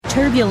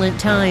Turbulent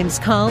times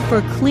call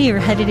for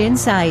clear-headed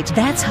insight.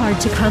 That's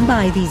hard to come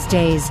by these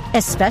days,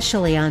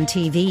 especially on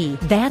TV.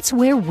 That's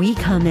where we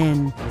come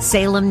in.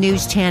 Salem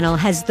News Channel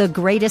has the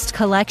greatest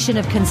collection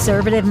of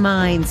conservative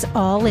minds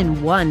all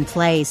in one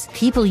place.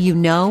 People you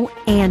know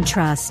and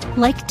trust,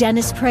 like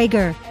Dennis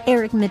Prager,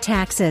 Eric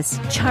Metaxas,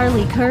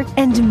 Charlie Kirk,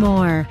 and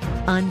more.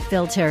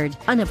 Unfiltered,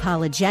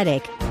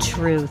 unapologetic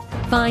truth.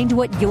 Find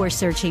what you're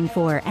searching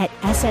for at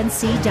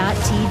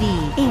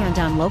snc.tv and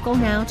on Local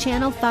Now,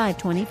 Channel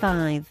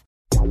 525.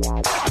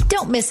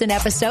 Don't miss an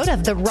episode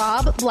of The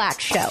Rob Black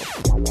Show.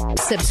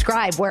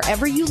 Subscribe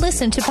wherever you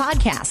listen to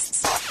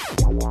podcasts.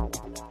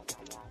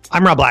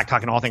 I'm Rob Black,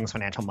 talking all things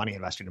financial, money,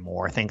 investing, and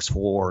more. Thanks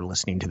for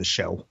listening to the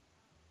show.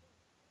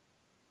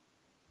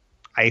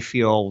 I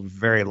feel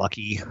very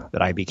lucky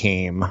that I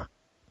became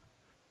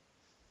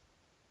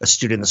a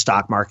student in the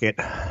stock market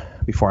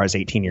before I was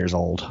 18 years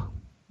old.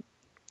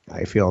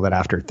 I feel that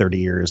after 30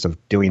 years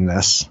of doing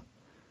this,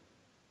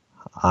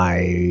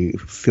 I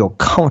feel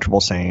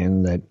comfortable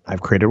saying that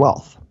I've created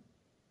wealth.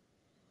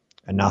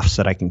 Enough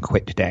so that I can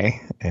quit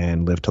today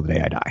and live till the day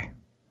I die.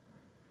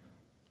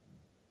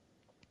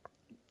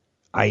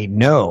 I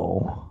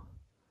know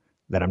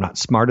that I'm not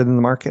smarter than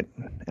the market,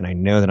 and I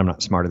know that I'm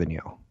not smarter than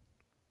you.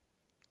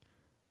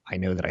 I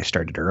know that I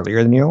started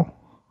earlier than you.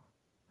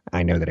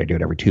 I know that I do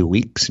it every 2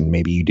 weeks, and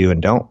maybe you do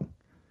and don't.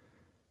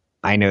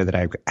 I know that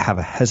I have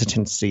a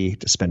hesitancy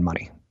to spend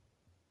money.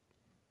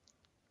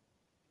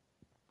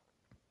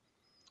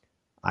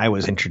 I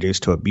was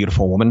introduced to a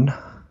beautiful woman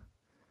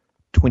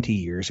 20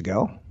 years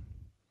ago.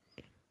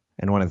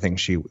 And one of the things,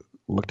 she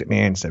looked at me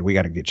and said, "We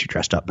got to get you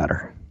dressed up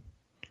better."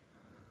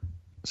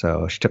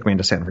 So she took me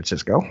into San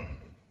Francisco.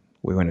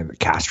 We went into the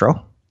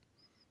Castro,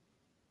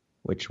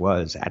 which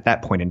was at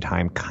that point in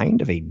time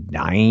kind of a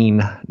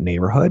dying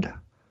neighborhood.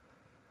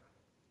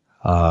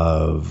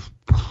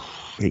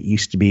 It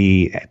used to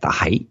be at the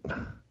height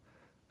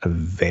a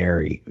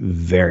very,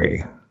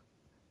 very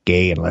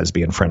gay and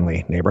lesbian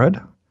friendly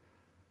neighborhood.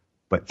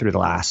 But through the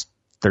last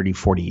 30,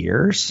 40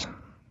 years,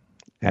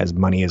 as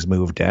money has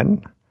moved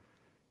in,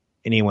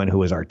 anyone who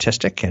was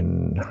artistic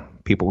and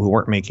people who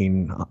weren't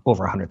making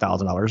over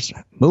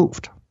 $100,000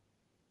 moved.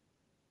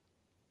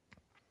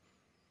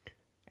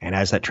 And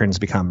as that trend's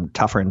become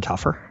tougher and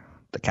tougher,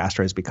 the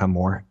Castro has become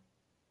more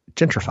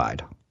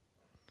gentrified.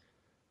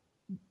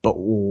 But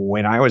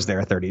when I was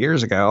there 30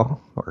 years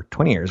ago or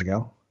 20 years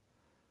ago,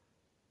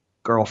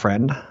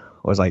 girlfriend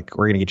was like,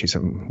 we're going to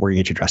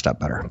get you dressed up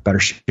better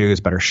shoes,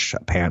 better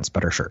pants,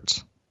 better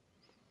shirts.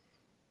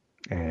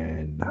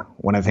 And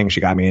one of the things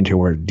she got me into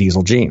were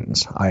diesel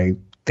jeans. I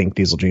think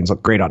diesel jeans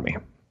look great on me.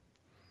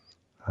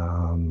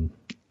 I'm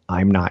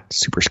not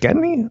super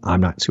skinny.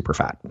 I'm not super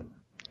fat.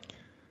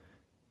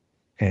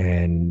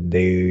 And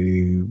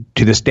to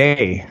this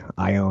day,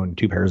 I own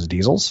 2 pairs of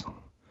diesels.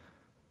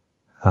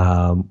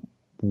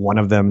 One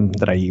of them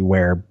that I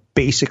wear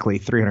basically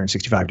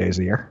 365 days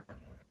a year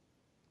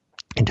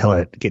until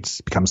it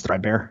becomes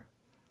threadbare.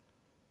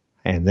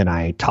 And then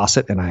I toss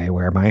it and I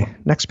wear my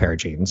next pair of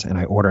jeans and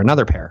I order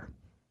another pair.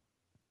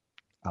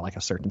 I like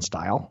a certain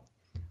style.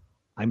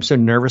 I'm so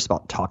nervous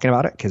about talking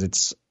about it because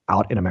it's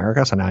out in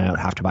America, so now I don't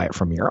have to buy it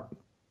from Europe,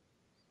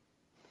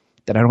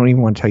 that I don't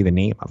even want to tell you the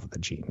name of the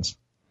jeans.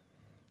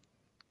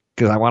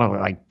 Because I want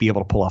to be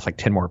able to pull off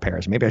 10 more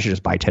pairs. Maybe I should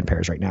just buy 10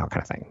 pairs right now,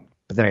 kind of thing.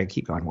 But then I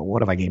keep going, well,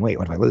 what if I gain weight?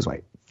 What if I lose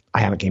weight?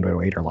 I haven't gained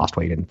weight or lost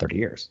weight in 30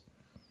 years.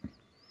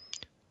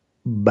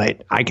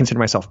 But I consider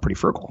myself pretty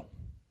frugal.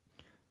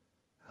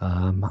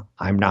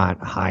 I'm not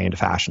high into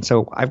fashion.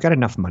 So I've got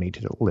enough money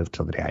to live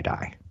till the day I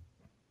die.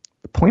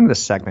 The point of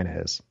this segment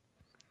is,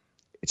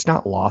 it's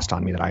not lost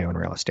on me that I own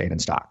real estate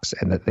and stocks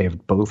and that they've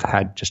both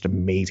had just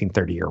amazing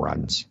 30-year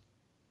runs.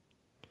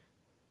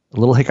 A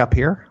little hiccup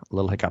here, a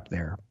little hiccup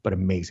there, but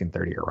amazing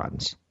 30-year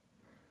runs.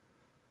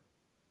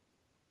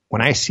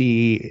 When I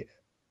see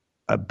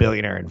a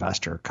billionaire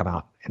investor come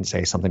out and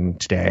say something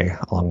today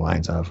along the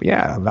lines of,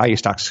 yeah, value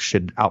stocks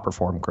should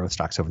outperform growth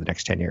stocks over the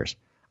next 10 years,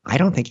 I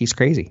don't think he's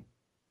crazy.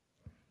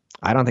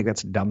 I don't think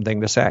that's a dumb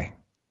thing to say.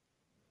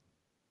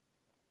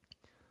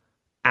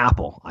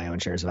 Apple, I own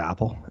shares of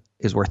Apple,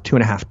 is worth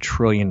 $2.5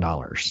 trillion.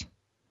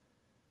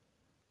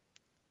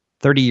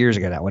 30 years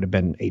ago, that would have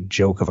been a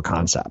joke of a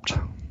concept.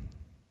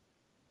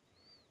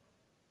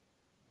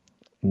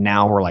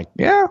 Now we're like,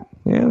 yeah.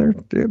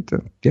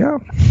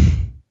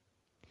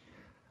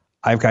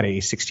 I've got a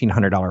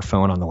 $1,600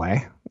 phone on the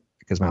way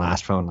because my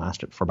last phone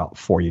lasted for about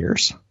 4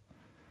 years.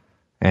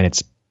 And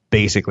it's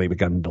basically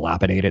become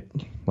dilapidated.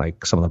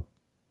 Like some of the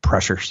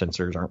pressure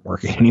sensors aren't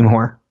working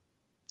anymore.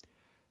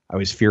 I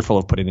was fearful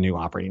of putting the new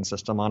operating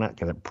system on it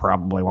because it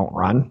probably won't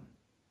run.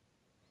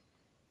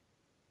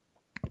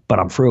 But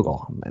I'm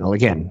frugal. And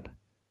again,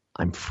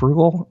 I'm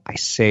frugal, I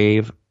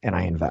save, and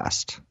I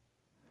invest.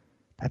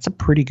 That's a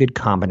pretty good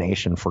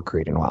combination for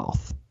creating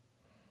wealth.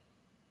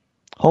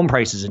 Home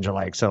prices in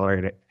July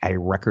accelerated at a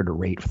record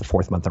rate for the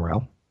 4th month in a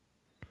row.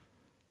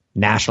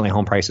 Nationally,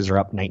 home prices are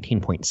up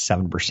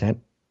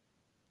 19.7%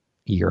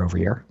 year over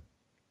year.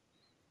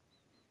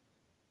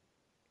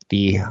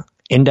 The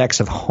index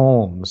of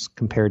homes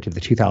compared to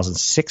the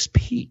 2006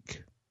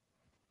 peak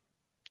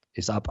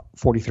is up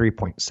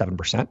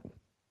 43.7%.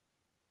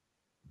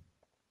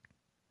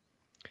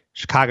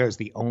 Chicago is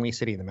the only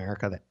city in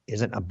America that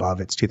isn't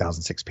above its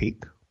 2006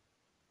 peak.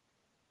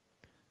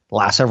 The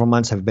last several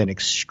months have been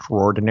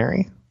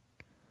extraordinary.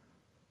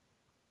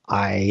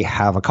 I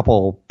have a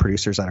couple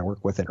producers that I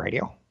work with in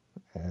radio.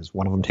 As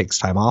one of them takes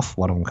time off,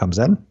 one of them comes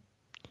in.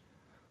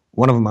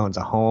 One of them owns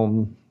a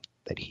home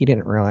that he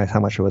didn't realize how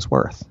much it was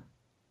worth.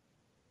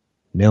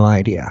 No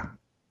idea.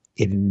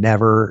 It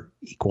never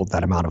equaled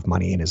that amount of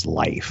money in his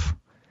life.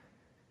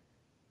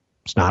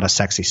 It's not a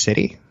sexy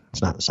city.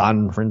 It's not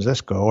San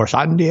Francisco or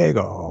San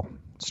Diego.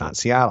 It's not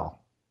Seattle.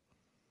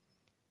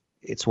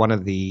 It's one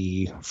of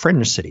the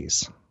fringe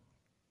cities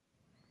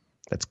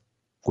that's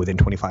within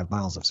 25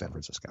 miles of San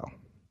Francisco.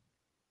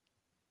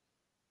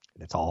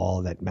 That's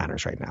all that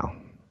matters right now.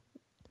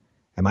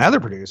 And my other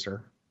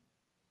producer,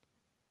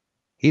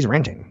 he's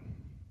renting.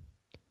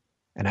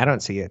 And I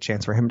don't see a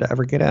chance for him to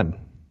ever get in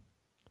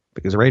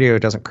because radio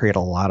doesn't create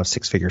a lot of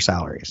six-figure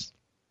salaries.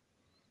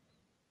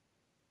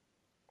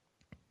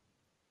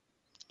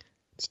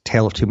 It's a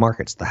tale of two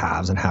markets, the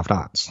haves and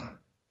have-nots.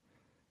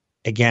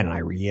 Again, I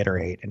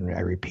reiterate and I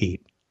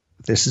repeat,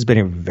 this has been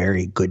a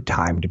very good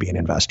time to be an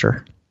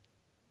investor.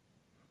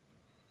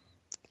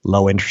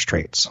 Low interest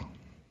rates.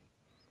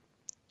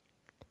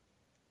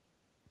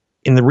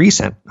 In the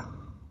recent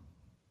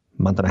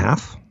month and a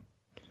half,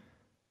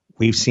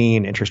 we've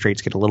seen interest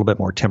rates get a little bit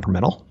more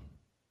temperamental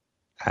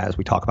as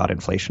we talk about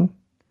inflation.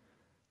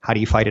 How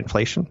do you fight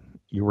inflation?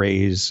 You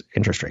raise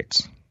interest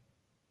rates.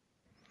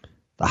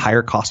 The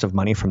higher cost of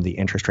money from the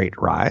interest rate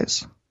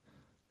rise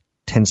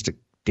tends to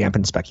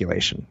dampen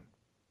speculation.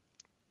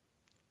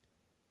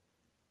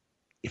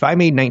 If I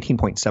made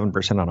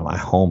 19.7% on my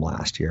home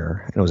last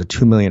year, and it was a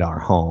 $2 million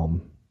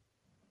home,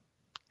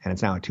 and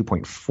it's now a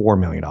 $2.4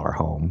 million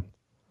home,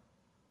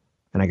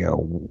 and I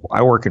go,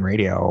 I work in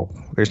radio.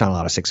 There's not a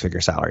lot of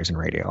six-figure salaries in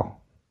radio.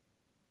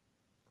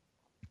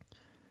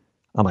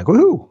 I'm like,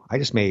 woohoo, I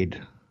just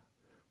made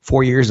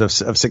 4 years of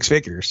six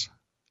figures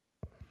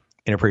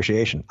in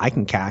appreciation. I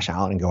can cash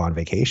out and go on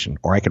vacation,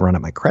 or I can run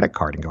up my credit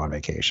card and go on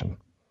vacation.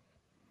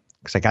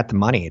 Because I got the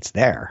money, it's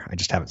there. I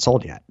just haven't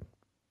sold yet.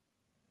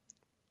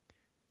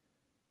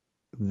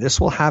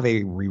 This will have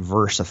a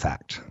reverse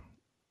effect.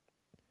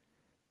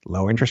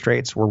 Low interest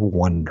rates were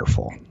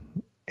wonderful.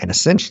 And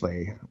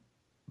essentially,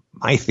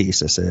 my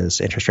thesis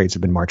is interest rates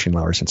have been marching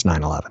lower since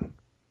 9/11.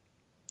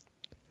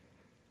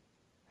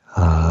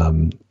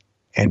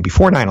 And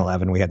before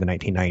 9/11, we had the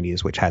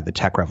 1990s, which had the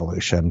tech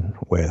revolution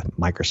with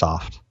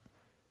Microsoft,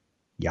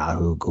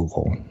 Yahoo,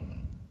 Google.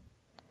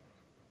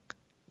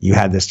 You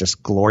had this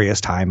just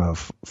glorious time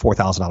of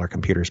 $4,000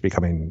 computers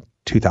becoming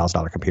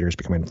 $2,000 computers,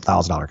 becoming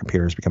 $1,000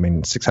 computers,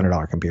 becoming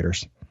 $600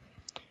 computers.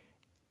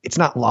 It's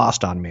not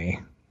lost on me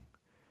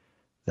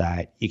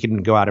that you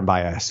can go out and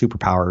buy a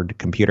super-powered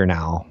computer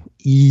now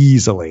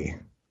easily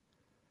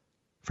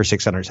for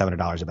 $600,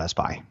 $700 at Best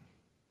Buy.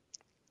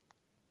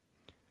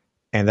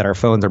 And that our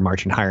phones are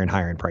marching higher and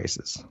higher in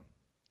prices.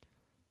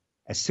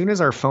 As soon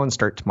as our phones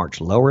start to march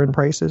lower in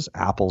prices,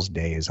 Apple's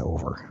day is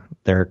over.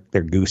 Their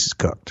goose is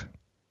cooked.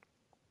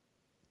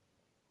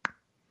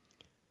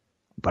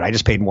 But I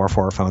just paid more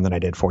for a phone than I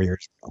did 4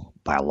 years ago,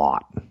 by a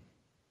lot. And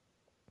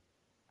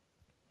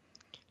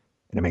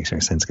it makes no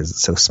sense because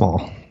it's so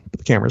small, but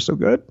the camera's so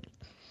good.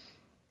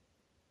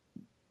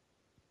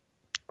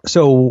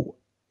 So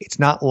it's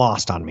not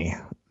lost on me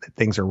that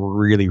things are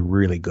really,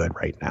 really good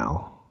right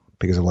now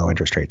because of low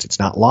interest rates. It's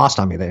not lost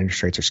on me that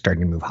interest rates are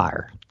starting to move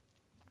higher.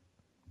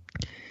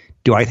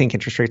 Do I think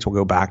interest rates will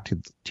go back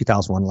to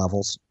 2001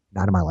 levels?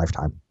 Not in my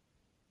lifetime.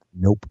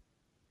 Nope.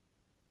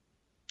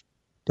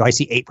 Do I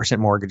see 8%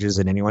 mortgages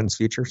in anyone's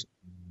futures?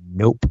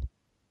 Nope.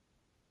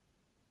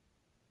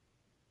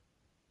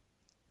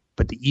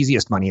 But the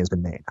easiest money has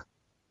been made.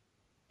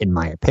 In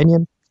my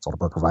opinion, sold a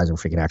broker advisor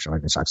for freaking action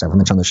like stocks I've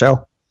mentioned on the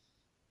show.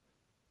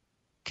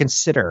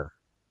 Consider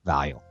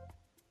value.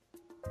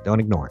 Don't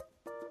ignore it.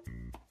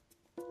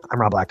 I'm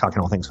Rob Black, talking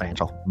all things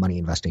financial, money,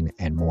 investing,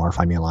 and more.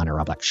 Find me online at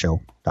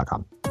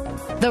robblackshow.com.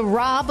 The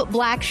Rob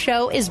Black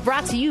Show is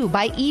brought to you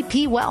by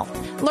EP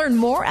Wealth. Learn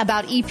more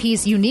about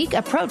EP's unique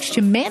approach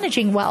to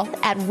managing wealth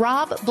at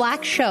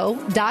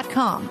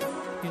robblackshow.com.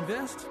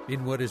 Invest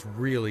in what is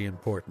really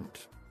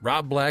important.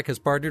 Rob Black has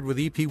partnered with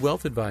EP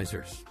Wealth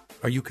Advisors.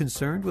 Are you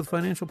concerned with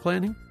financial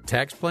planning,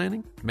 tax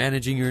planning,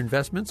 managing your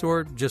investments,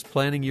 or just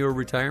planning your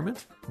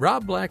retirement?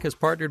 Rob Black has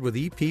partnered with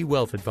EP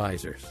Wealth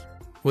Advisors.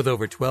 With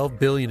over $12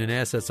 billion in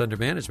assets under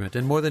management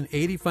and more than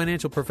 80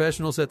 financial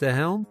professionals at the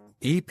helm,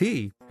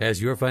 EP has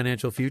your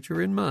financial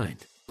future in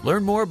mind.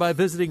 Learn more by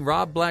visiting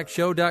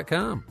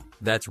robblackshow.com.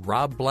 That's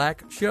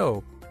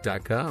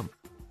robblackshow.com.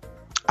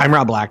 I'm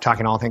Rob Black,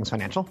 talking all things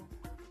financial,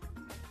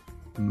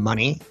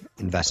 money,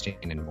 investing,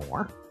 and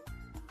more.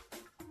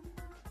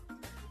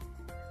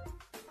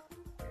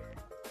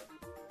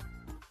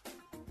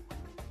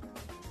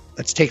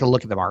 Let's take a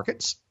look at the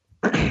markets.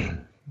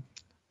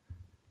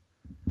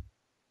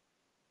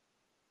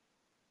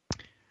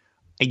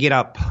 I get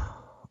up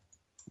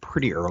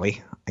pretty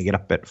early. I get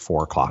up at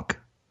 4 o'clock.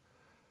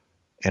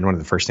 And one of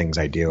the first things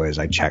I do is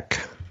I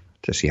check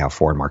to see how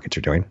foreign markets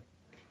are doing.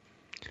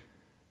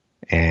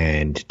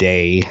 And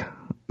today,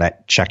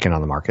 that check-in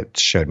on the market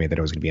showed me that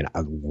it was going to be an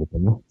ugly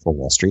open for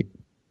Wall Street.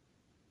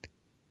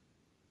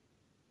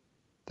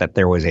 That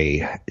there was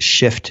a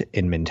shift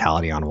in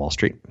mentality on Wall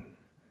Street.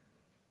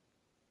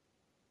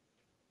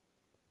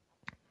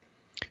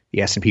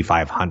 The S&P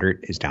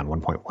 500 is down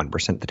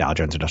 1.1%. The Dow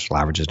Jones Industrial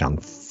Average is down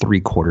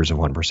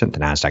 0.75%. The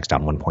Nasdaq's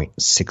down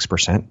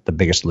 1.6%, the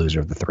biggest loser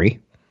of the three.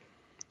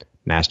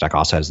 Nasdaq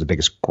also has the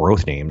biggest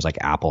growth names like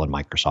Apple and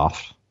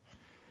Microsoft,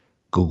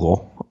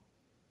 Google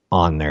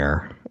on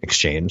their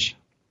exchange.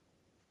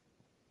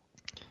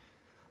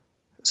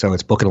 So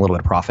it's booking a little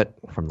bit of profit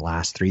from the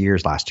last 3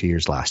 years, last 2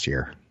 years, last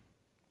year.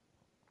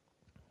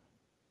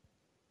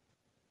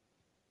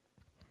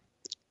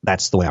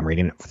 That's the way I'm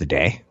reading it for the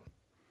day.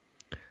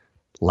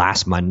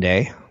 Last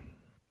Monday,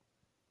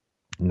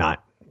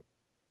 not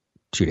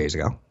 2 days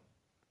ago.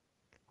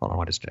 Hold on,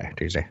 what is today?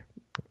 Tuesday.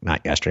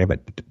 Not yesterday,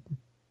 but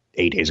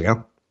 8 days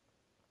ago.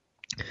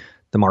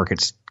 The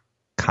markets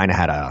kind of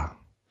had a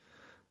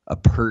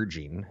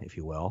purging, if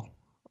you will,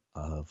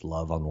 of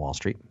love on Wall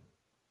Street.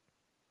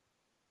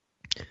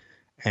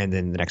 And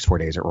then the next 4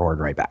 days, it roared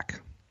right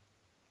back.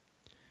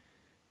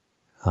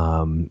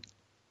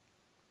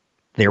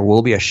 There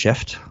will be a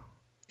shift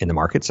in the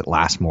markets that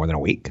lasts more than a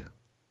week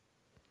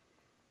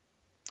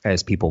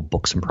as people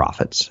book some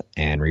profits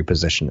and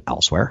reposition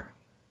elsewhere.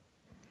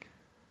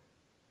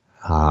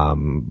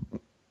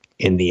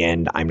 In the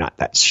end, I'm not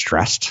that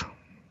stressed.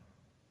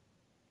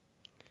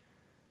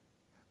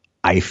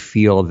 I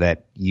feel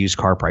that used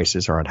car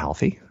prices are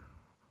unhealthy.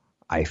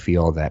 I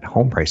feel that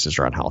home prices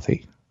are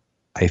unhealthy.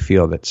 I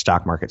feel that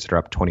stock markets that are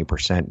up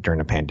 20% during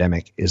a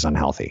pandemic is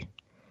unhealthy.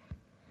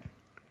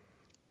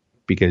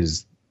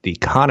 Because the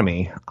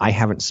economy, I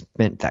haven't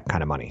spent that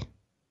kind of money.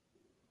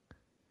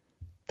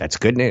 That's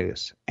good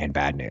news and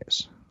bad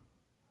news.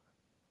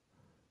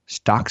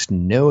 Stocks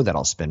know that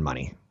I'll spend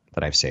money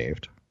that I've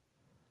saved.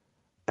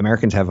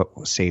 Americans have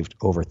saved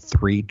over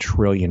 $3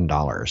 trillion.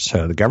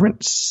 So the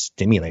government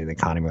stimulating the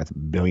economy with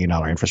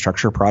billion-dollar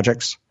infrastructure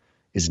projects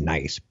is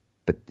nice,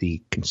 but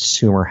the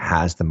consumer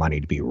has the money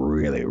to be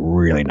really,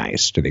 really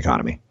nice to the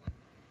economy.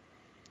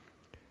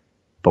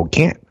 But we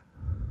can't.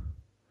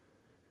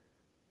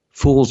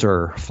 Fools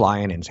are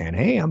flying and saying,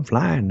 hey, I'm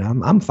flying.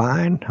 I'm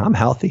fine. I'm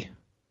healthy.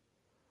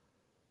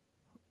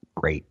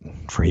 Great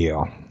for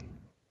you.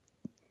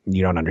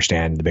 You don't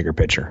understand the bigger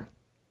picture.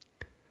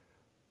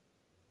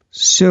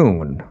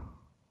 Soon,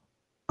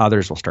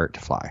 others will start to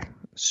fly.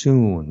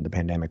 Soon, the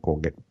pandemic will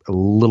get a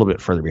little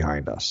bit further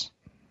behind us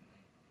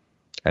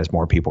as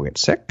more people get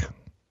sick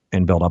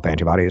and build up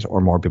antibodies, or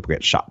more people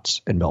get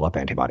shots and build up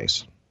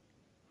antibodies.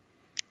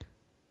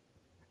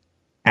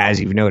 As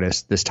you've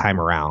noticed, this time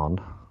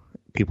around,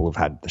 people who've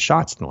had the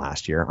shots in the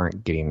last year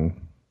aren't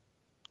getting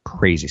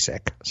crazy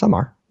sick. Some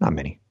are, not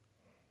many.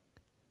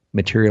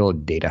 Material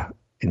data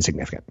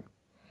insignificant.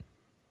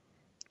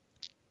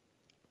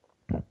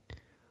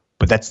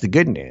 But that's the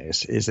good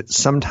news, is that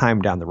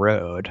sometime down the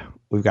road,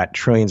 we've got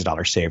trillions of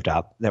dollars saved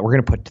up that we're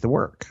going to put to the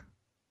work.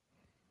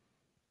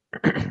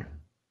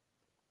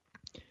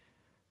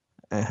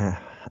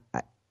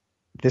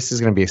 This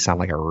is going to sound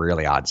like a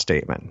really odd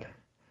statement.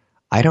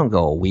 I don't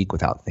go a week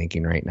without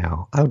thinking right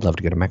now, I would love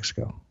to go to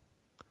Mexico.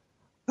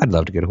 I'd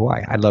love to go to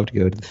Hawaii. I'd love to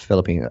go to the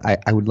Philippines.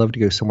 I would love to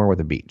go somewhere with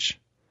a beach.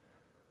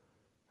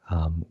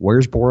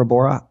 Where's Bora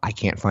Bora? I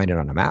can't find it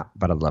on a map,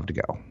 but I'd love to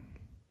go.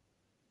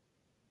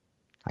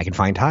 I can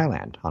find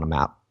Thailand on a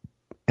map,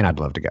 and I'd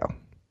love to go.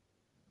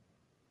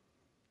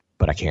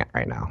 But I can't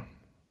right now.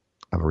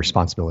 I have a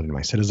responsibility to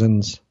my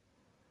citizens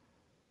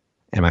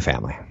and my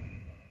family.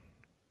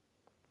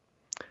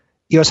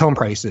 U.S. home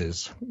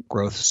prices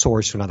growth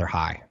soars to another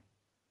high.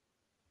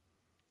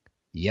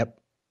 Yep.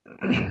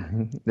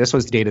 This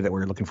was the data that we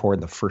were looking for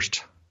in the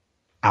first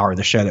hour of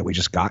the show that we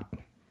just got.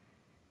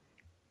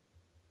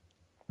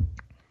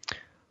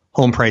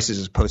 Home prices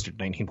has posted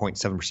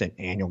 19.7%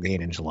 annual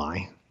gain in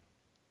July,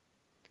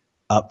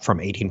 up from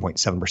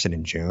 18.7%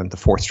 in June, the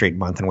fourth straight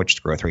month in which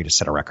the growth rate has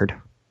set a record.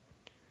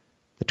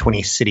 The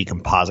 20-city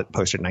composite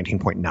posted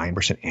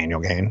 19.9%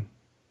 annual gain.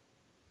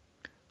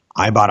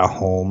 I bought a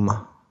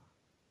home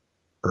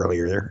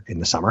earlier in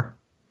the summer,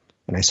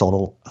 and I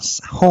sold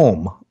a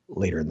home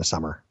later in the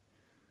summer.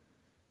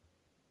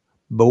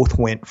 Both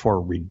went for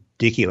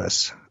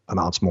ridiculous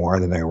amounts more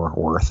than they were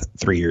worth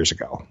 3 years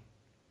ago,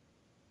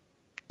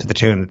 to the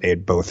tune that they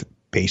had both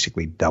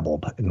basically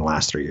doubled in the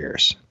last 3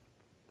 years.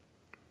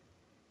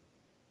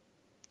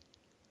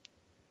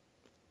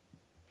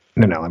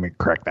 No, let me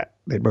correct that.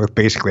 They both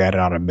basically added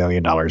on $1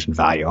 million in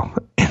value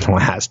in the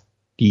last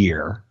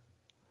year,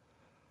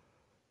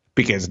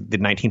 because the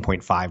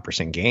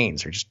 19.5%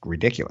 gains are just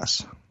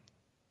ridiculous.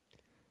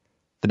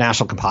 The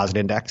National Composite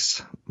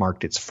Index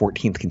marked its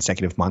 14th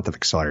consecutive month of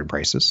accelerated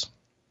prices.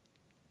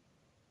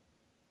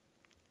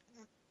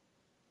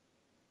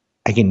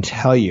 I can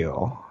tell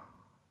you,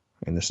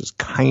 and this is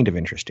kind of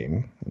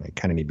interesting, and I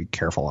kind of need to be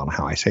careful on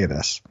how I say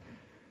this,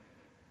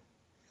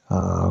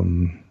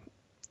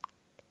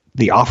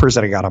 The offers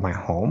that I got on my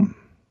home,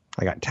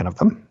 I got 10 of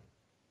them.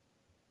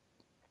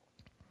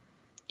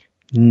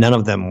 None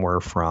of them were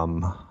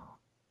from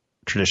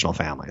traditional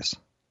families.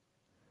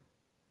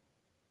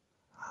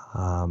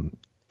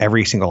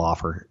 Every single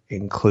offer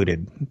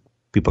included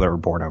people that were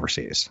born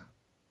overseas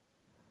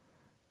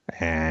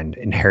and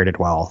inherited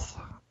wealth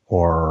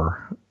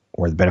or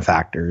were the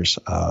benefactors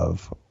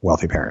of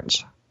wealthy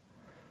parents.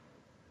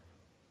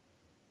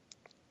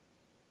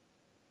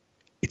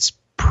 It's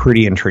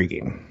pretty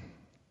intriguing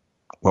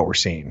what we're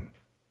seeing.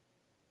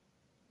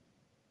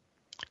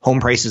 Home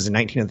prices in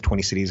 19 of the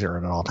 20 cities are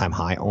at an all-time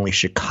high. Only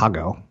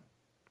Chicago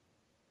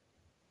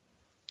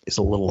is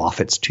a little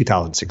off its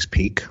 2006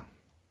 peak.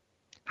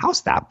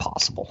 How's that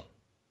possible?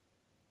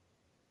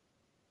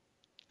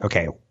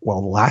 Okay,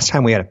 well, the last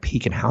time we had a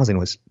peak in housing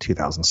was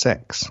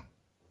 2006.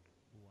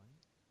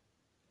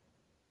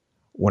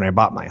 When I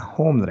bought my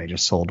home that I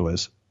just sold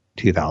was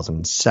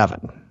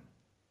 2007.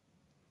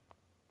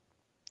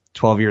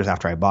 12 years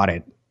after I bought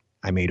it,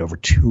 I made over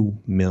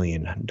 $2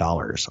 million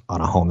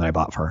on a home that I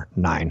bought for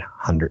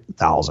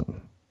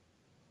 $900,000.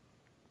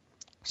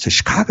 So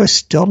Chicago's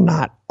still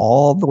not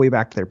all the way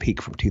back to their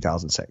peak from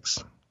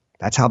 2006.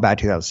 That's how bad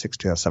 2006,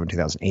 2007,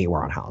 2008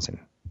 were on housing.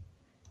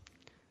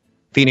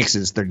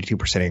 Phoenix's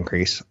 32%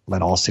 increase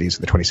led all cities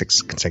for the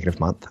 26th consecutive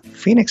month.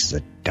 Phoenix is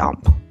a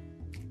dump.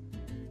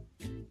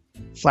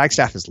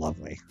 Flagstaff is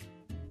lovely.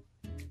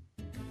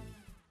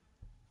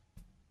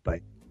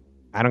 But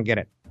I don't get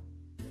it.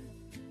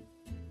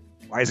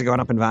 Why is it going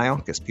up in value?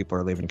 Because people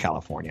are leaving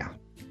California.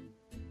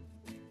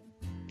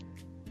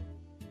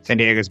 San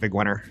Diego's a big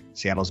winner.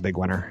 Seattle's a big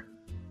winner.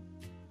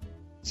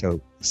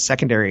 So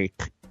secondary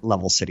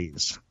level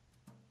cities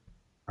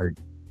are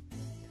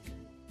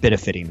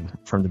benefiting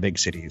from the big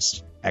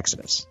cities'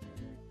 exodus.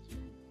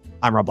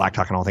 I'm Rob Black,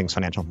 talking all things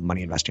financial,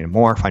 money, investing, and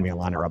more. Find me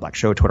online at Rob Black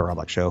Show, Twitter, Rob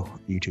Black Show,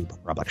 YouTube,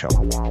 Rob Black Show.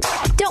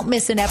 Don't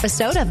miss an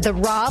episode of The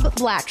Rob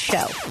Black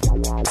Show.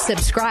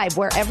 Subscribe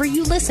wherever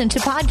you listen to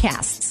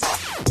podcasts.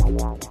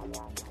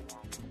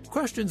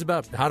 Questions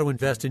about how to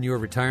invest in your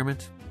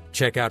retirement?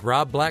 Check out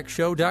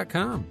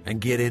robblackshow.com and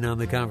get in on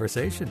the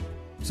conversation.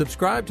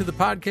 Subscribe to the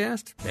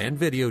podcast and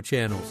video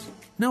channels.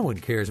 No one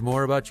cares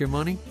more about your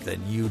money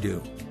than you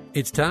do.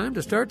 It's time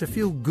to start to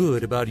feel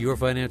good about your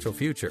financial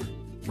future.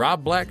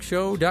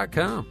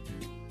 robblackshow.com.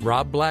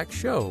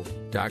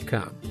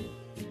 robblackshow.com.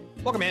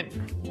 Welcome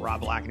in.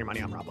 Rob Black and your money.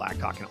 I'm Rob Black,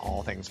 talking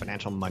all things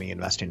financial, money,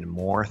 investing, and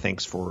more.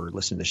 Thanks for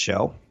listening to the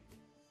show.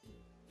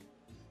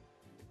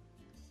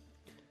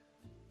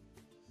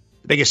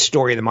 The biggest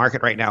story of the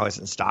market right now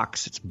isn't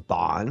stocks, it's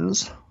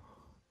bonds.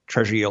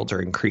 Treasury yields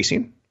are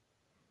increasing.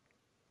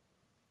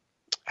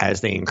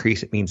 As they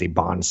increase, it means a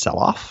bond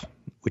sell-off,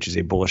 which is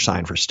a bullish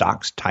sign for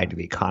stocks tied to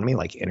the economy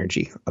like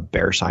energy, a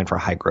bear sign for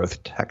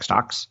high-growth tech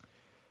stocks,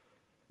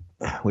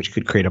 which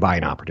could create a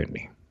buying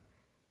opportunity.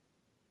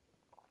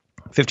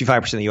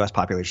 55% of the U.S.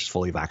 population is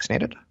fully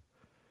vaccinated,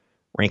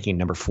 ranking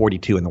number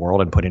 42 in the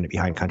world and putting it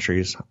behind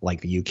countries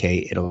like the UK,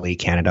 Italy,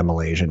 Canada,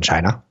 Malaysia, and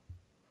China.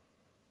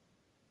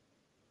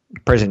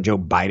 President Joe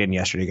Biden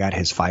yesterday got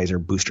his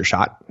Pfizer booster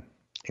shot,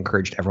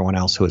 encouraged everyone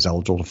else who is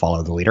eligible to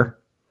follow the leader.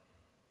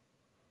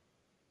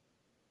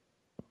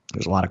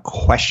 There's a lot of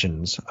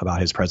questions about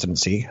his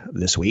presidency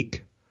this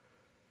week,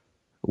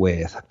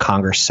 with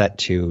Congress set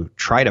to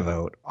try to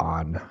vote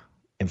on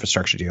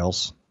infrastructure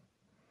deals,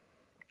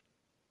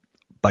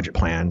 budget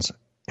plans,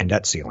 and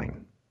debt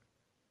ceiling.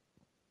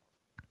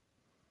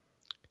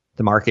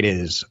 The market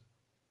is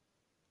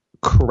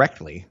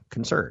correctly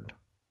concerned.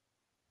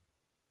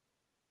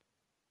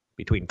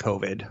 Between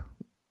COVID,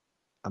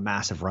 a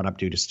massive run-up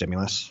due to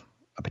stimulus,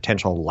 a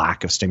potential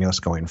lack of stimulus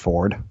going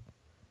forward,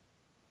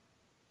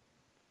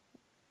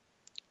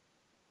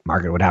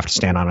 market would have to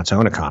stand on its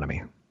own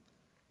economy.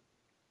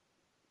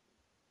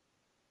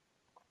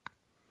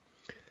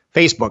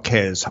 Facebook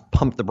has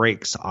pumped the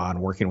brakes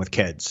on working with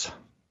kids.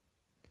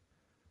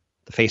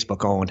 The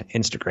Facebook-owned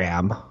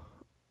Instagram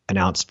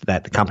announced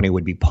that the company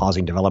would be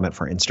pausing development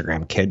for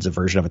Instagram Kids, a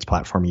version of its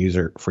platform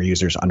for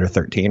users under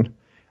 13.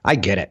 I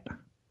get it.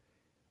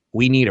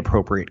 We need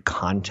appropriate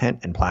content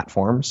and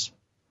platforms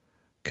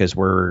because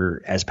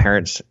we're, as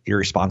parents,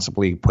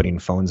 irresponsibly putting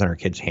phones in our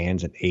kids'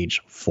 hands at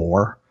age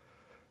 4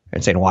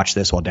 and saying, watch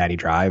this while daddy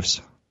drives.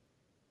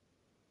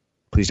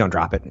 Please don't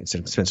drop it. It's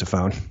an expensive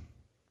phone.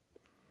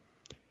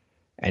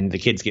 And the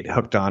kids get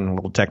hooked on a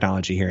little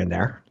technology here and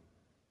there.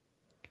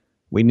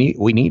 We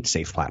need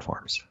safe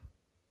platforms.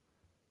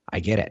 I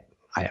get it.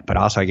 But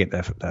also I get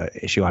the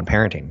issue on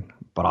parenting.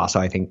 But also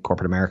I think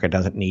corporate America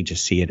doesn't need to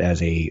see it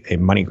as a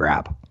money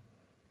grab.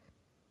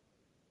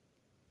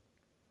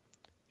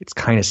 It's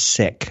kind of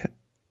sick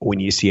when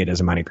you see it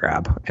as a money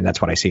grab, and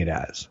that's what I see it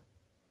as.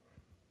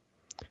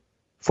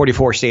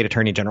 44 state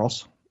attorney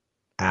generals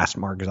asked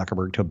Mark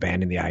Zuckerberg to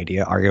abandon the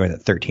idea, arguing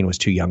that 13 was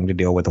too young to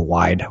deal with a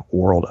wide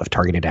world of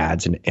targeted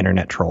ads and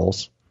internet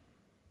trolls.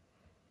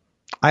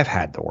 I've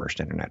had the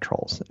worst internet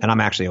trolls, and I'm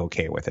actually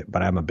okay with it,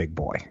 but I'm a big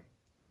boy.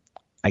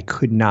 I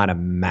could not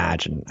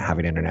imagine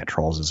having internet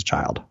trolls as a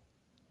child.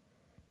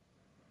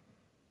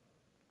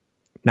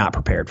 not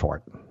prepared for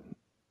it.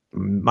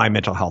 My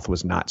mental health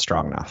was not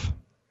strong enough.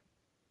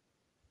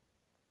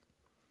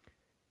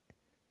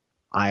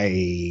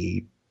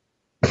 I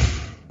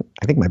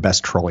think my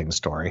best trolling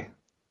story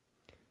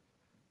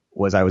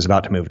was I was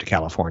about to move to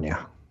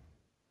California,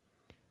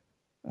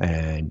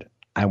 and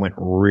I went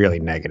really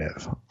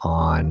negative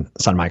on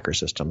Sun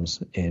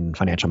Microsystems in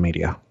financial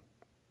media,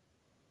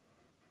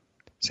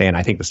 saying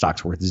I think the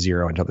stock's worth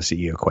zero until the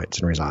CEO quits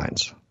and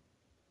resigns.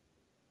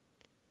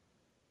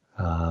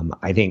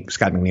 I think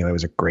Scott McNeely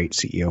was a great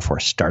CEO for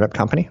a startup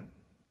company.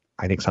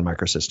 I think Sun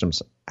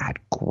Microsystems had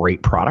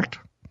great product,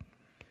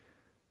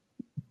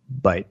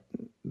 but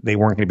they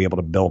weren't going to be able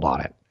to build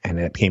on it. And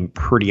it became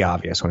pretty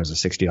obvious when it was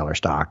a $60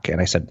 stock.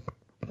 And I said,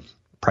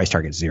 price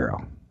target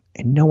zero.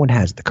 And no one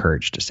has the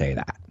courage to say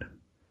that. And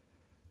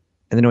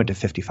then it went to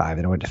 55,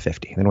 then it went to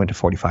 50, then it went to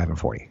 45 and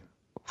 40,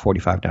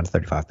 45 down to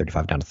 35,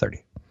 35 down to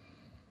 30.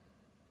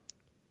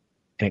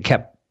 And it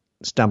kept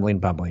stumbling,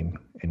 bumbling,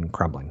 and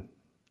crumbling.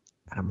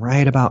 And I'm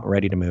right about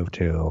ready to move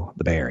to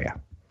the Bay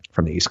Area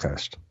from the East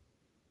Coast.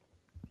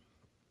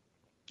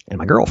 And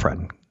my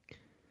girlfriend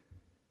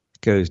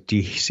goes, do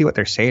you see what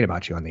they're saying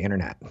about you on the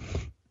internet?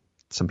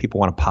 Some people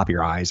want to pop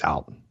your eyes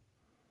out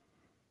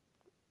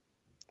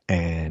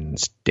and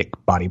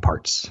stick body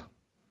parts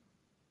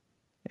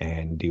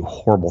and do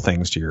horrible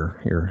things to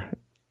your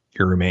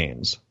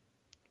remains.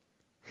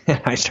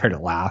 And I started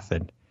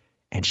laughing,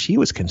 and she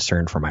was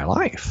concerned for my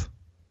life.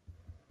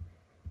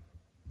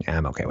 Yeah,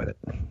 I'm okay with it.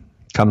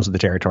 Comes with the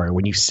territory.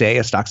 When you say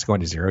a stock's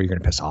going to zero, you're going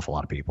to piss off a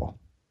lot of people.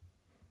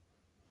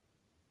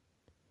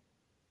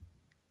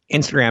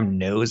 Instagram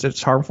knows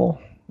it's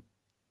harmful.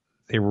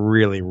 They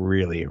really,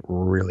 really,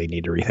 really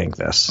need to rethink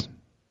this.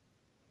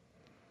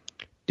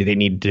 Do we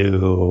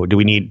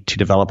need to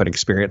develop an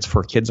experience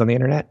for kids on the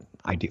internet?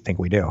 I do think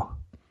we do.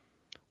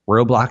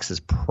 Roblox is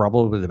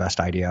probably the best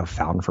idea I've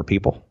found for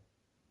people,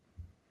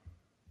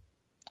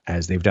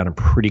 as they've done a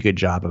pretty good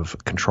job of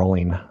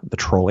controlling the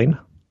trolling,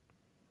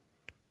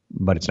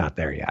 but it's not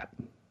there yet.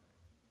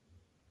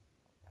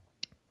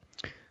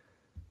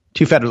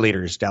 Two Fed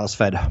leaders, Dallas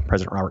Fed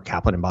President Robert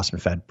Kaplan and Boston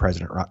Fed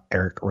President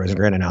Eric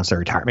Rosengren, announced their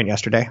retirement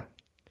yesterday.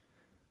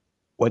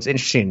 What's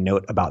interesting to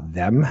note about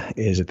them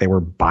is that they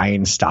were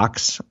buying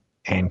stocks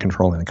and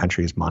controlling the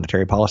country's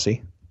monetary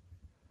policy.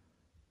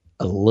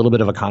 A little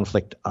bit of a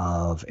conflict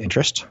of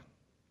interest.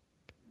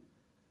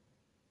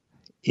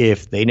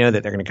 If they know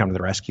that they're going to come to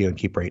the rescue and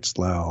keep rates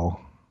low,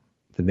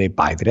 then they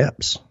buy the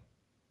dips.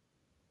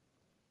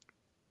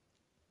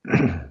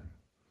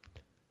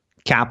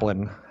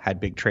 Kaplan had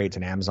big trades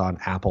in Amazon,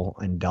 Apple,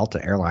 and Delta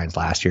Airlines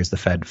last year as the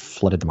Fed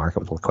flooded the market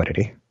with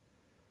liquidity.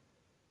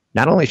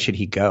 Not only should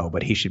he go,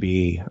 but he should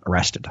be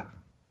arrested,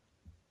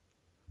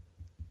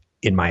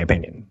 in my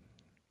opinion.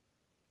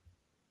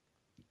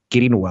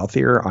 Getting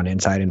wealthier on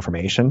inside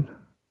information,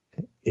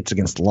 it's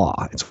against the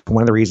law. It's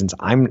one of the reasons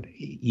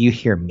you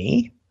hear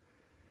me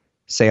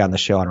say on the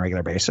show on a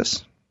regular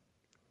basis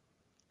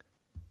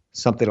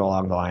something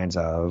along the lines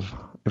of,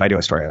 if I do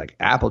a story like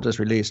Apple just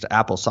released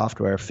Apple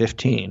Software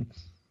 15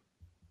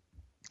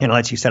 and it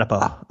lets you set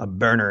up a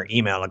burner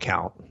email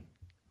account.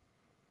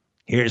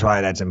 Here's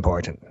why that's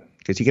important.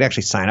 Because you can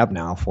actually sign up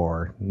now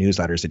for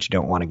newsletters that you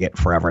don't want to get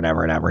forever and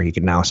ever and ever. You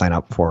can now sign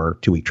up for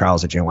 2-week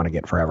trials that you don't want to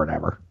get forever and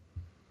ever.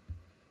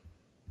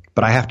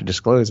 But I have to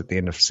disclose at the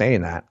end of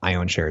saying that I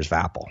own shares of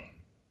Apple.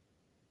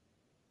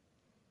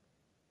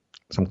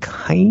 So I'm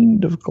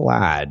kind of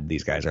glad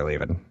these guys are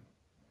leaving.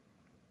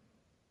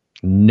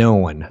 No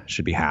one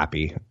should be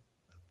happy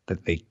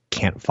that they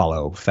can't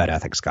follow Fed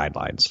ethics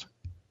guidelines.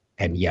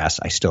 And yes,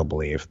 I still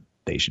believe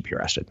they should be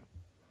arrested.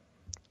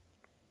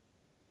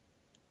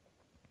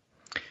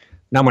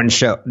 Number one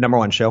show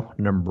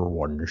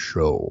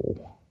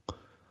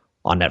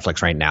on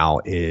Netflix right now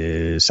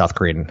is South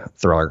Korean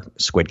thriller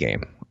Squid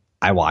Game.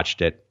 I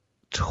watched it.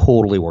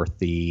 Totally worth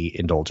the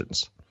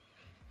indulgence.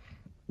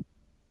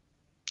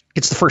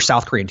 It's the first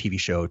South Korean TV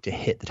show to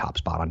hit the top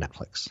spot on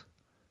Netflix.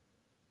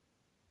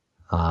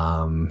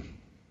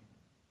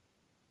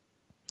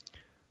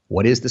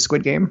 What is the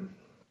Squid Game?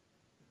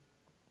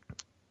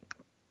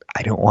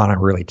 I don't want to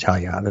really tell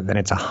you, other than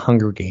it's a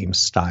Hunger Games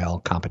style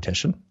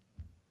competition.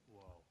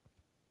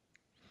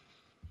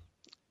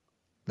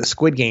 The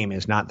Squid Game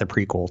is not the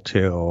prequel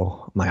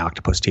to My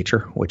Octopus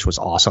Teacher, which was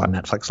also on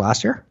Netflix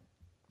last year,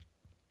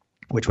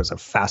 which was a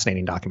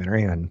fascinating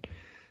documentary, and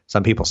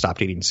some people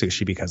stopped eating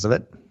sushi because of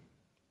it,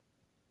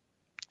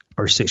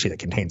 or sushi that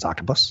contains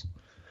octopus.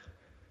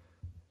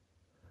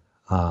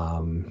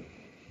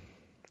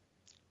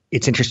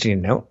 It's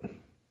interesting to note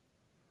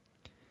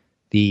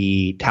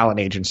the talent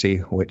agency,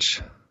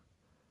 which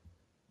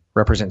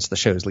represents the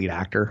show's lead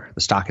actor,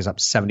 the stock is up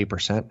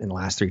 70% in the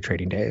last 3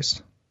 trading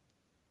days.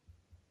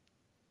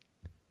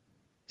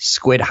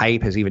 Squid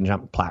Hype has even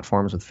jumped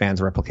platforms, with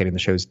fans replicating the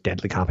show's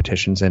deadly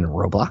competitions in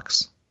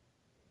Roblox.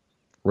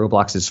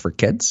 Roblox is for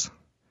kids,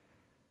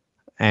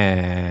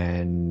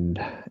 and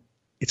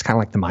it's kind of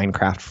like the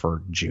Minecraft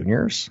for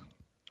juniors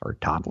or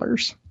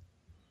toddlers.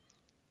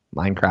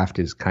 Minecraft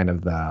is kind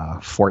of the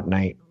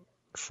Fortnite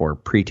for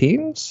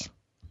preteens.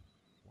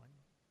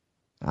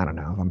 I don't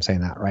know if I'm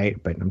saying that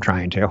right, but I'm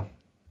trying to.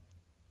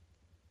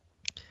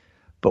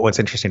 But what's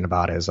interesting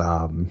about it is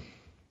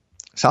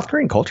South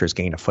Korean culture has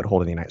gained a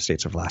foothold in the United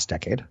States over the last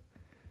decade.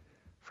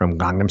 From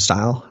Gangnam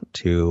Style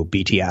to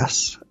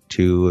BTS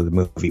to the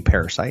movie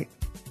Parasite.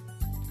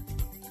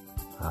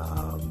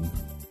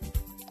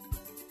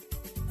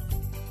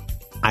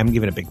 I'm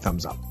giving a big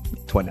thumbs up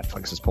to what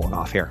Netflix is pulling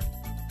off here.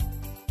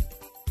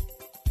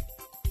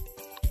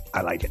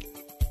 I like it.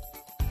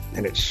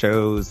 And it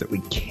shows that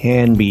we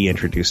can be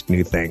introduced to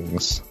new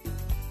things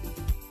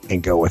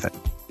and go with it.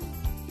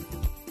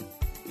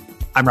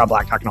 I'm Rob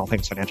Black, talking all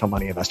things financial,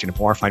 money, investing, and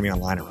more. Find me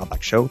online at Rob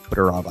Black Show,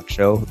 Twitter, Rob Black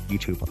Show,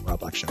 YouTube, Rob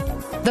Black Show.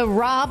 The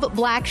Rob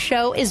Black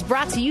Show is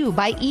brought to you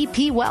by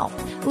EP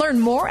Wealth. Learn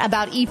more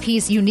about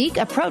EP's unique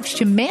approach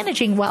to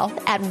managing wealth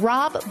at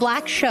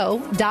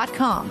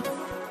robblackshow.com.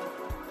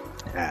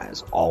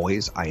 As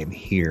always, I am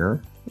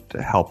here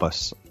to help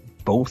us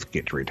both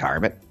get to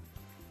retirement.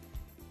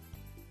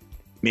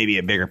 Maybe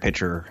a bigger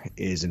picture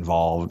is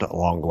involved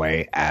along the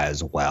way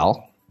as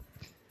well.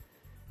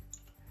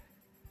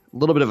 A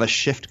little bit of a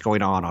shift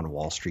going on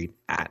Wall Street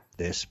at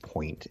this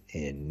point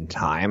in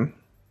time.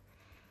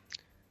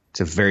 It's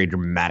a very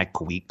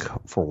dramatic week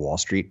for Wall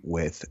Street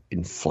with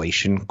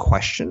inflation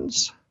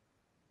questions,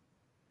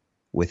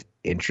 with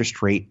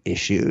interest rate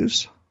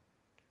issues,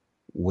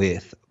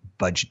 with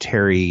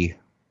budgetary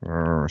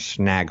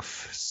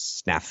snafus.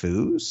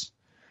 Is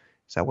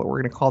that what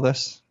we're going to call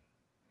this?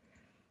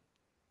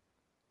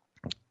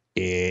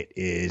 It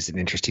is an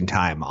interesting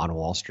time on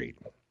Wall Street.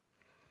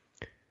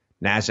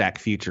 NASDAQ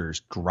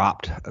futures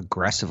dropped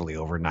aggressively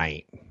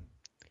overnight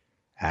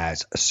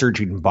as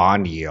surging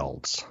bond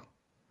yields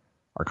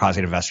are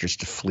causing investors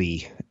to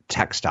flee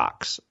tech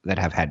stocks that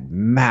have had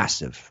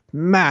massive,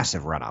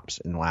 massive run-ups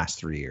in the last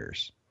 3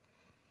 years.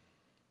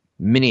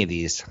 Many of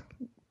these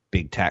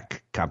big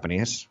tech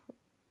companies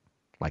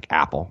like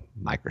Apple,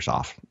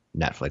 Microsoft,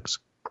 Netflix,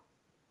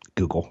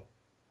 Google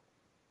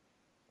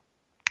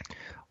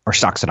are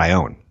stocks that I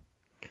own.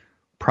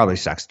 Probably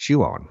stocks that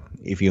you own.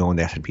 If you own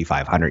the S&P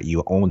 500,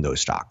 you own those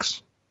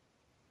stocks.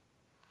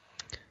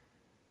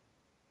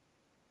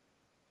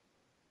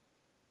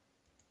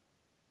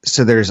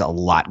 So there's a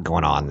lot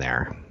going on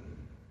there.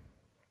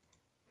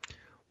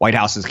 White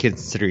House is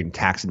considering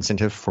tax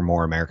incentive for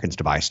more Americans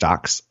to buy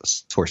stocks,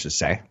 sources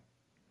say.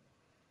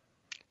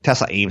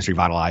 Tesla aims to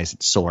revitalize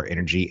its solar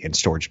energy and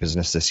storage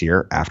business this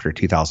year after a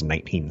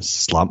 2019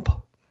 slump.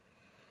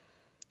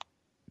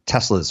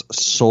 Tesla's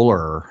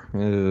solar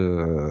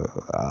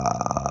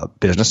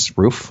business,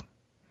 Roof,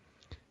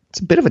 it's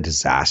a bit of a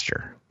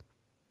disaster.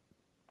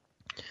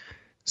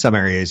 Some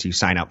areas you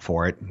sign up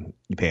for it,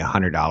 you pay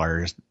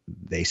 $100.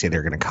 They say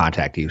they're going to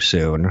contact you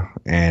soon,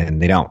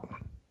 and they don't.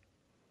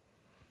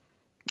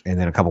 And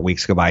then a couple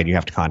weeks go by, and you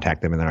have to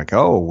contact them, and they're like,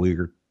 "Oh,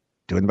 we're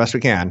doing the best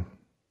we can."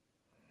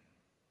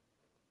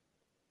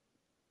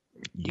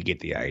 You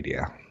get the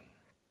idea.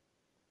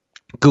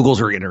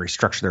 Google's going to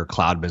restructure their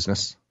cloud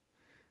business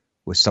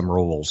with some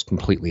roles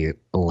completely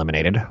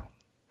eliminated.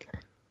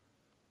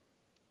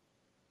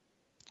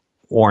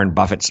 Warren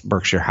Buffett's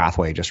Berkshire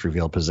Hathaway just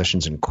revealed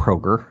positions in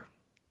Kroger.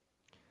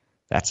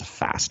 That's a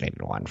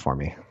fascinating one for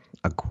me.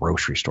 A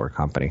grocery store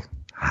company.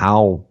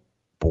 How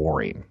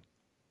boring.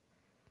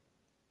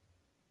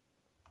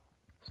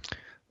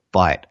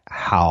 But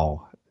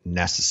how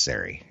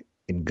necessary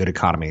in good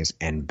economies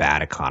and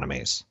bad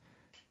economies.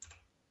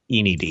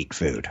 You need to eat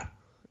food.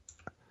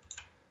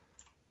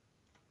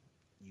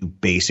 You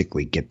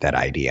basically get that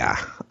idea.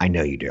 I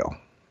know you do.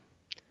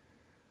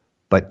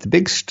 But the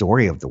big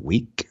story of the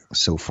week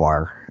so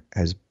far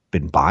has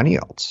been bond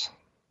yields.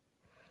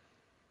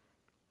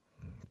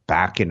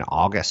 Back in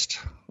August,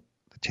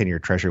 the 10-year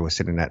Treasury was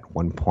sitting at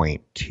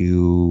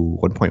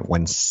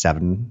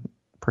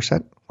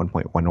 1.17%,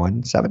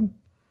 1.117.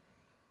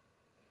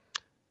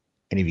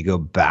 And if you go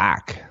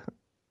back,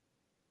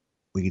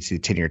 we can see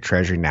the 10-year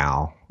Treasury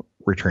now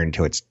return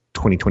to its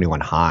 2021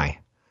 high.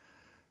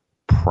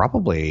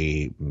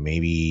 Probably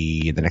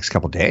maybe in the next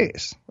couple of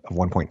days of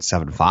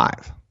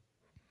 1.75.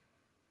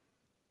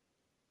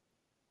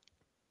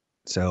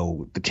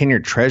 So the 10-year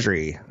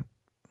Treasury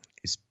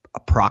is a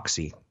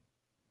proxy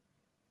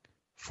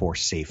for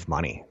safe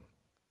money.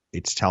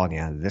 It's telling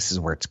you this is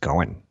where it's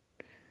going.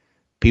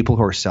 People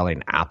who are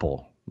selling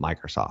Apple,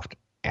 Microsoft,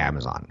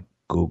 Amazon,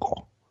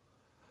 Google,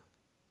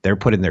 they're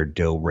putting their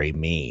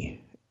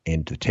do-re-mi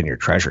into 10-year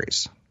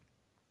Treasuries.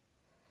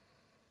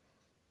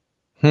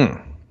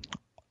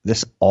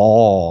 This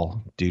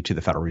all due to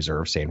the Federal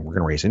Reserve saying we're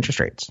going to raise interest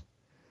rates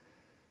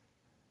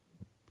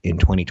in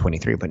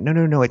 2023. But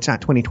no, it's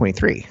not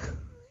 2023.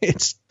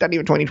 It's not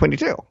even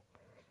 2022.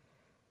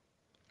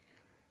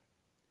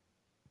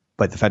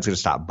 But the Fed's going to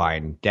stop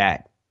buying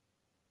debt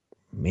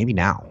maybe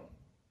now,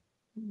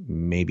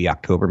 maybe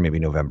October, maybe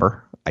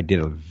November. I did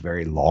a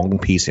very long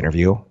piece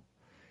interview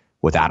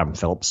with Adam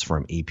Phillips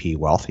from EP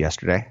Wealth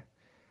yesterday.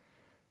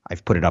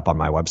 I've put it up on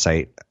my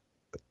website.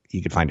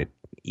 You can find it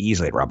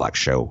easily at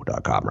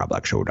robblackshow.com,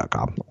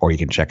 robblackshow.com, or you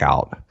can check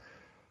out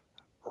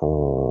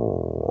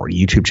our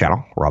YouTube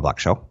channel, Rob Black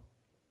Show.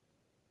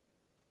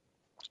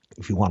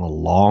 if you want a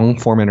long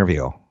form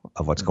interview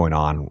of what's going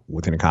on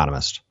with an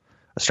economist,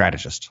 a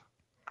strategist,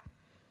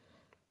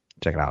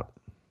 check it out.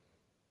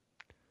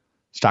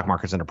 Stock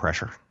market's under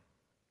pressure.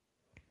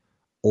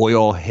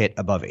 Oil hit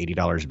above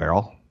 $80 a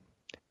barrel.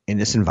 In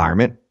this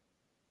environment,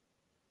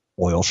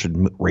 oil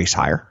should race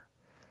higher,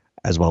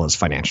 as well as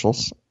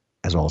financials,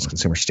 as well as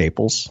consumer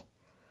staples,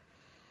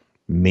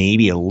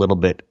 maybe a little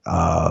bit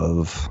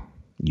of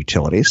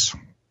utilities.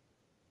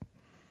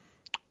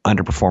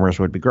 Underperformers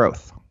would be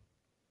growth.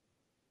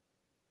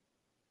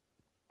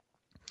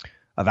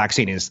 A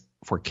vaccine is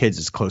for kids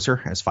is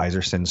closer as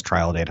Pfizer sends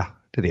trial data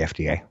to the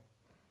FDA.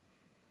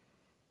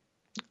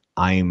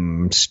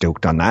 I'm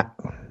stoked on that.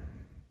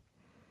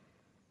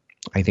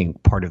 I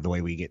think part of the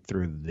way we get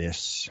through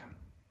this,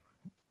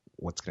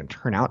 what's going to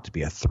turn out to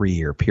be a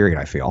 3-year period,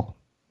 I feel.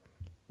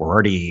 We're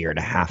already a year and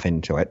a half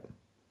into it.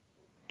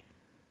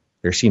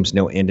 There seems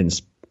no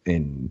end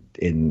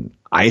in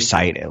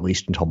eyesight, at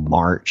least until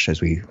March,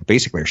 as we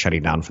basically are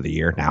shutting down for the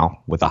year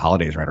now with the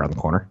holidays right around the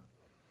corner.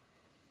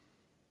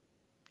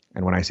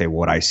 And when I say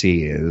what I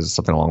see is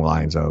something along the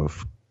lines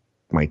of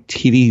my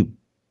TV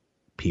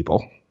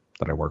people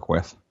that I work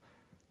with,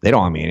 they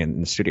don't want me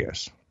in the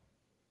studios.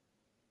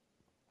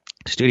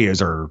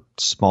 Studios are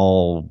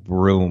small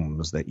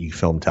rooms that you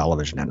film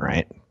television in,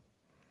 right?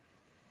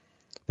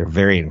 They're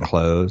very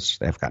enclosed.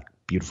 They've got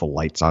beautiful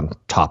lights on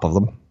top of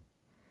them.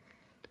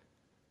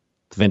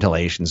 The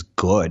ventilation's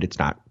good. It's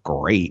not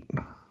great.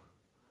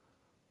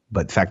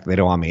 But the fact that they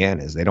don't want me in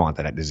is they don't want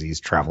that disease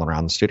traveling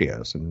around the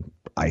studios. And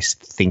I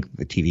think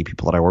the TV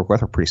people that I work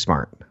with are pretty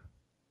smart.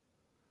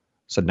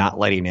 So not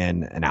letting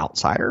in an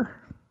outsider.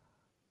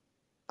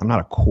 I'm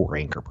not a core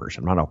anchor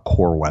person. I'm not a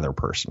core weather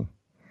person.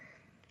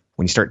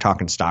 When you start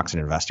talking stocks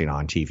and investing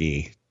on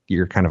TV,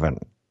 you're kind of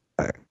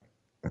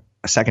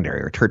a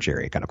secondary or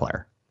tertiary kind of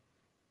player.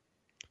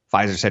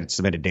 Pfizer said it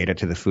submitted data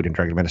to the Food and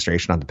Drug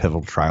Administration on the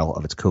pivotal trial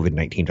of its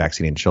COVID-19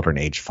 vaccine in children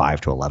aged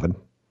 5 to 11.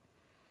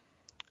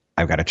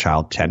 I've got a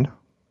child 10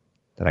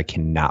 that I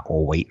cannot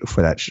wait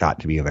for that shot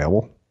to be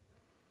available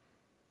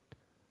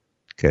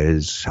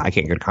because I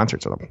can't go to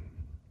concerts with them.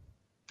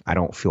 I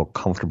don't feel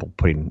comfortable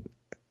putting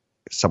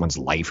someone's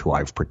life who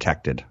I've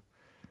protected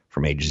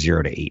from age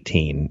 0 to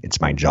 18.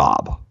 It's my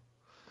job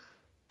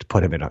to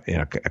put him in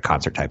a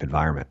concert type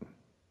environment.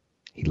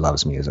 He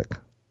loves music.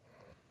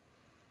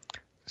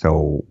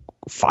 So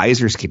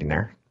Pfizer's getting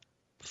there.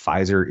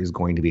 Pfizer is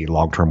going to be a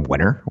long-term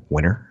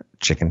winner,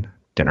 chicken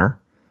dinner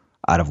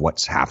out of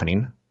what's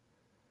happening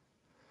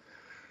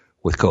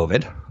with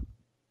COVID.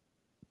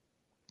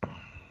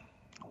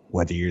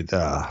 Whether you're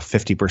the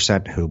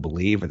 50% who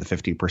believe or the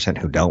 50%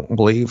 who don't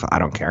believe, I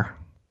don't care.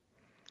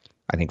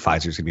 I think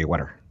Pfizer's going to be a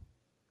winner.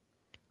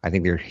 I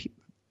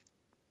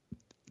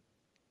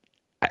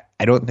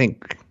don't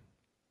think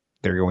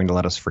they're going to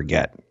let us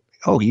forget,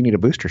 oh, you need a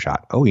booster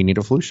shot. Oh, you need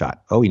a flu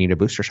shot. Oh, you need a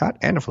booster shot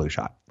and a flu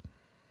shot.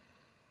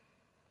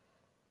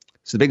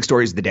 So the big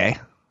stories of the day,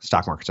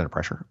 stock market's under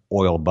pressure,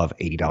 oil above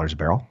 $80 a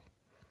barrel.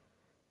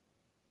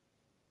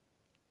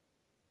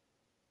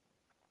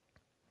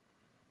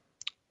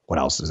 What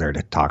else is there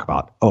to talk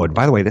about? Oh, and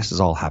by the way, this is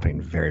all happening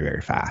very,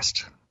 very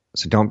fast.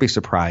 So don't be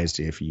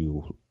surprised if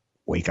you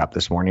wake up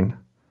this morning,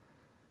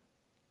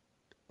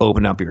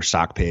 open up your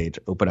stock page,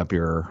 open up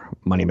your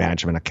money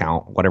management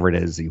account, whatever it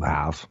is you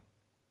have,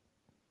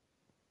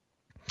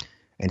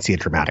 and see a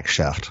dramatic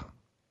shift.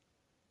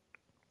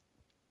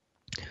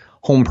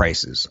 Home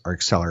prices are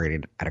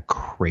accelerating at a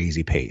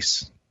crazy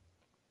pace.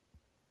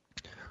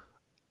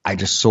 I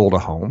just sold a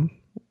home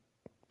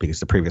because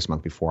the previous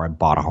month before I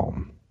bought a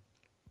home.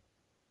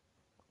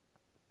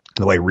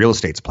 The way real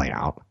estate's playing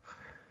out,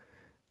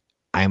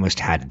 I almost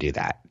had to do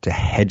that to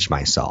hedge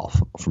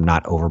myself from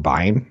not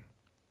overbuying.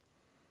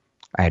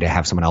 I had to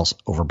have someone else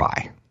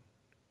overbuy.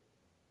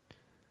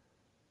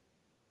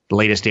 The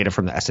latest data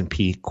from the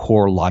S&P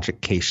CoreLogic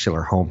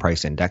Case-Shiller Home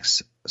Price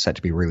Index, set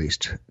to be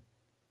released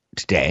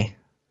today,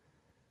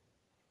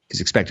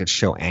 is expected to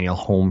show annual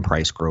home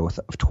price growth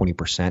of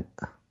 20%.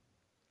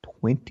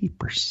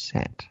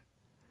 20%.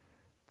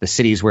 The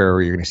cities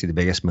where you're going to see the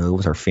biggest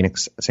moves are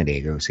Phoenix, San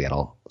Diego,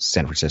 Seattle,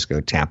 San Francisco,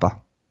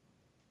 Tampa.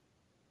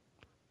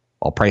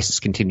 While prices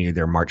continued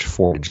their march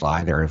forward in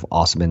July, there have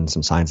also been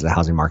some signs that the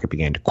housing market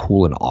began to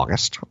cool in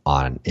August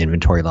on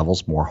inventory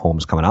levels, more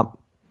homes coming up.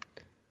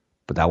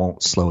 But that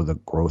won't slow the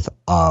growth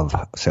of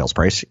sales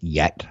price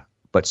yet,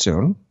 but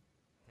soon.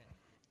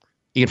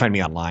 You can find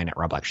me online at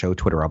Rob Black Show,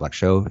 Twitter Rob Black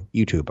Show,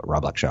 YouTube at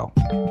Rob Black Show.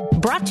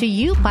 Brought to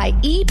you by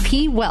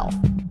EP Wealth.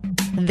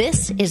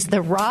 This is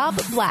the Rob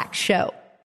Black Show.